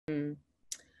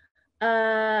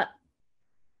Uh,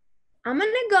 I'm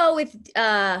gonna go with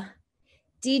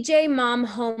DJ Mom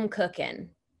Home Cooking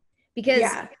because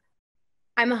Yeah.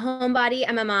 I'm a homebody.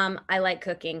 I'm a mom. I like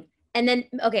cooking. And then,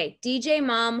 okay, DJ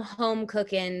Mom Home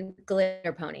Cooking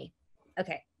Glitter Pony.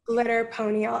 Okay. Glitter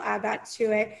pony, I'll add that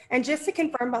to it. And just to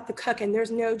confirm about the cooking, there's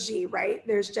no G, right?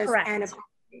 There's just Correct. N.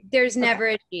 There's Okay. never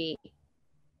a G.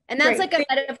 And that's Great. like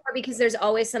a metaphor because there's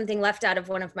always something left out of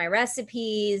one of my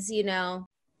recipes, you know.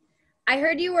 I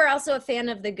heard you were also a fan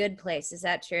of The Good Place. Is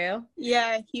that true?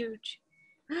 Yeah, huge.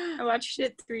 I watched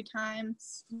it 3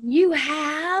 times. You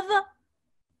have?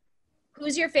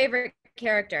 Who's your favorite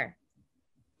character?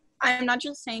 I'm not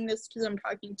just saying this because I'm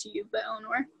talking to you, but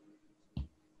Eleanor.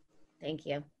 Thank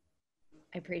you.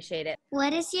 I appreciate it.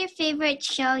 What is your favorite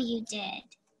show you did?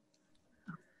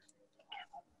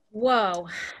 Whoa,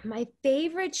 my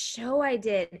favorite show I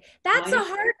did. That's a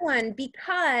hard one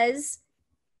because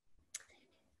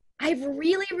I've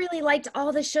really, really liked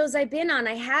all the shows I've been on.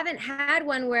 I haven't had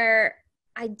one where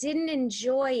I didn't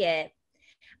enjoy it.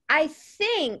 I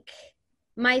think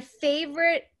my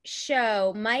favorite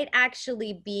show might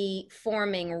actually be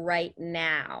forming right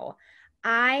now.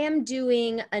 I am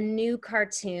doing a new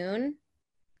cartoon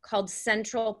called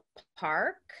Central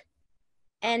Park,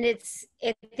 and I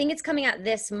think it's coming out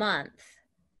this month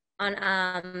on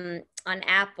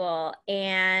Apple,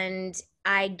 and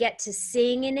I get to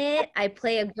sing in it. I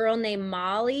play a girl named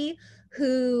Molly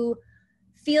who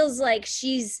feels like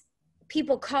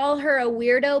people call her a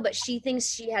weirdo, but she thinks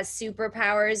she has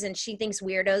superpowers and she thinks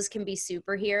weirdos can be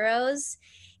superheroes.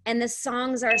 And the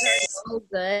songs are so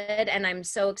good, and I'm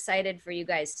so excited for you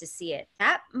guys to see it.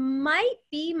 That might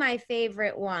be my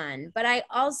favorite one, but I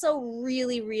also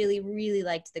really, really, really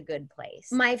liked The Good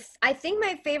Place. I think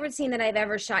my favorite scene that I've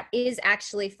ever shot is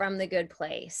actually from The Good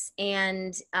Place,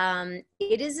 and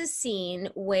it is a scene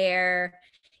where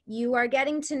you are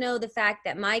getting to know the fact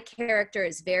that my character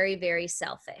is very, very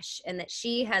selfish and that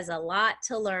she has a lot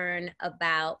to learn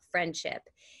about friendship.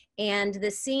 And the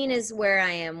scene is where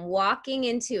I am walking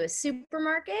into a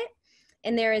supermarket,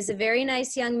 and there is a very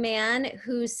nice young man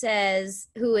who is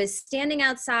standing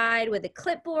outside with a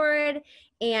clipboard,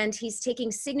 and he's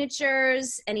taking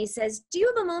signatures, and he says, "Do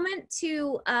you have a moment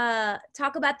to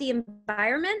talk about the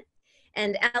environment?"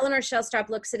 And Eleanor Shellstrop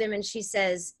looks at him and she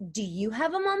says, "Do you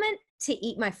have a moment to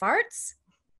eat my farts?"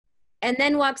 And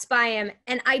then walks by him.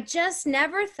 And I just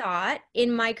never thought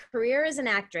in my career as an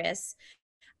actress,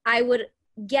 I would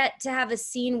get to have a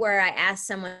scene where I ask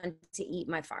someone to eat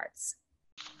my farts.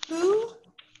 Who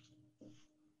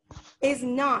is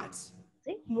not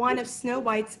one of Snow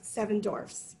White's 7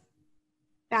 dwarfs?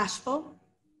 Bashful,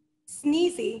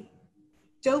 sneezy,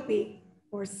 dopey,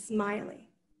 or smiley?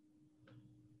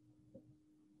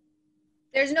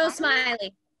 There's no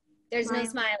smiley. There's no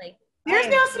smiley. There's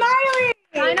no smiley!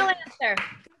 Final answer.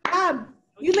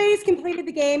 You ladies completed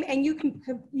the game, and you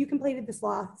completed the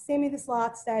sloth. Sammy the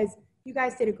Sloth says, you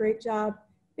guys did a great job.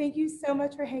 Thank you so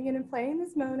much for hanging and playing,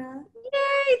 Miss Mona.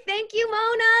 Yay! Thank you,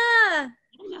 Mona.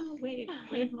 No, wait,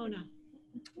 where's Mona?